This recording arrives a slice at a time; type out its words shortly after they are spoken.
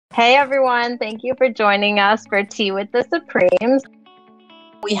Hey everyone, thank you for joining us for Tea with the Supremes.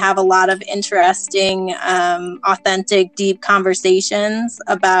 We have a lot of interesting, authentic, deep conversations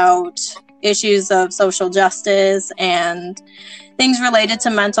about issues of social justice and things related to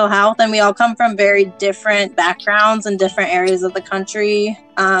mental health. And we all come from very different backgrounds and different areas of the country,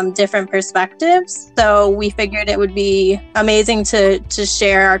 different perspectives. So we figured it would be amazing to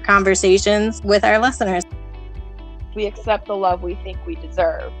share our conversations with our listeners. We accept the love we think we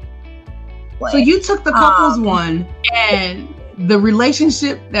deserve. So you took the couples one, and the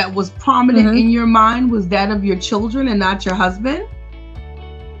relationship that was prominent in your mind was that of your children and not your husband?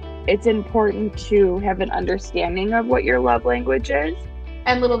 It's important to have an understanding of what your love language is.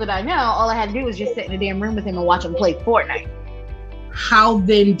 And little did I know, all I had to do was just sit in a damn room with him and watch him play Fortnite. How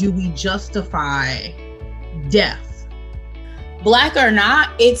then do we justify death? Black or not,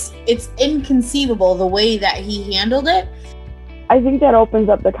 it's inconceivable the way that he handled it. I think that opens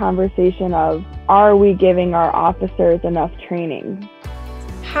up the conversation of, are we giving our officers enough training?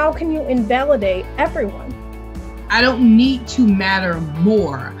 How can you invalidate everyone? I don't need to matter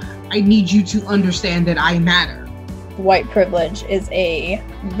more. I need you to understand that I matter. White privilege is a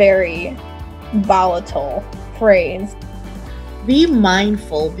very volatile phrase. Be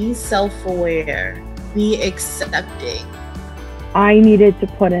mindful, be self-aware, be accepting. I needed to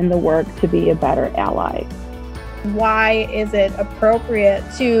put in the work to be a better ally. Why is it appropriate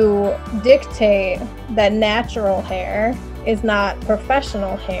to dictate that natural hair is not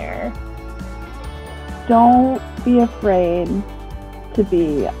professional hair? Don't be afraid to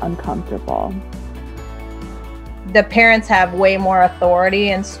be uncomfortable. The parents have way more authority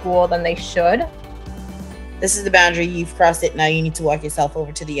in school than they should. This is the boundary, you've crossed it, now you need to walk yourself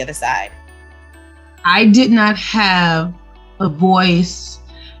over to the other side. I did not have a voice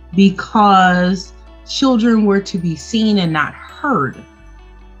because children were to be seen and not heard.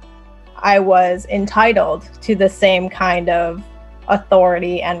 I was entitled to the same kind of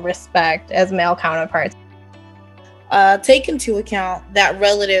authority and respect as male counterparts. Take into account that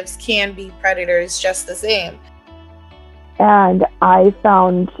relatives can be predators just the same. And I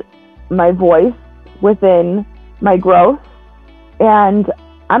found my voice within my growth, and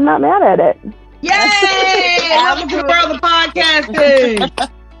I'm not mad at it. Yay! Welcome to the world of podcasting.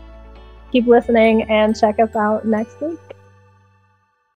 Keep listening and check us out next week.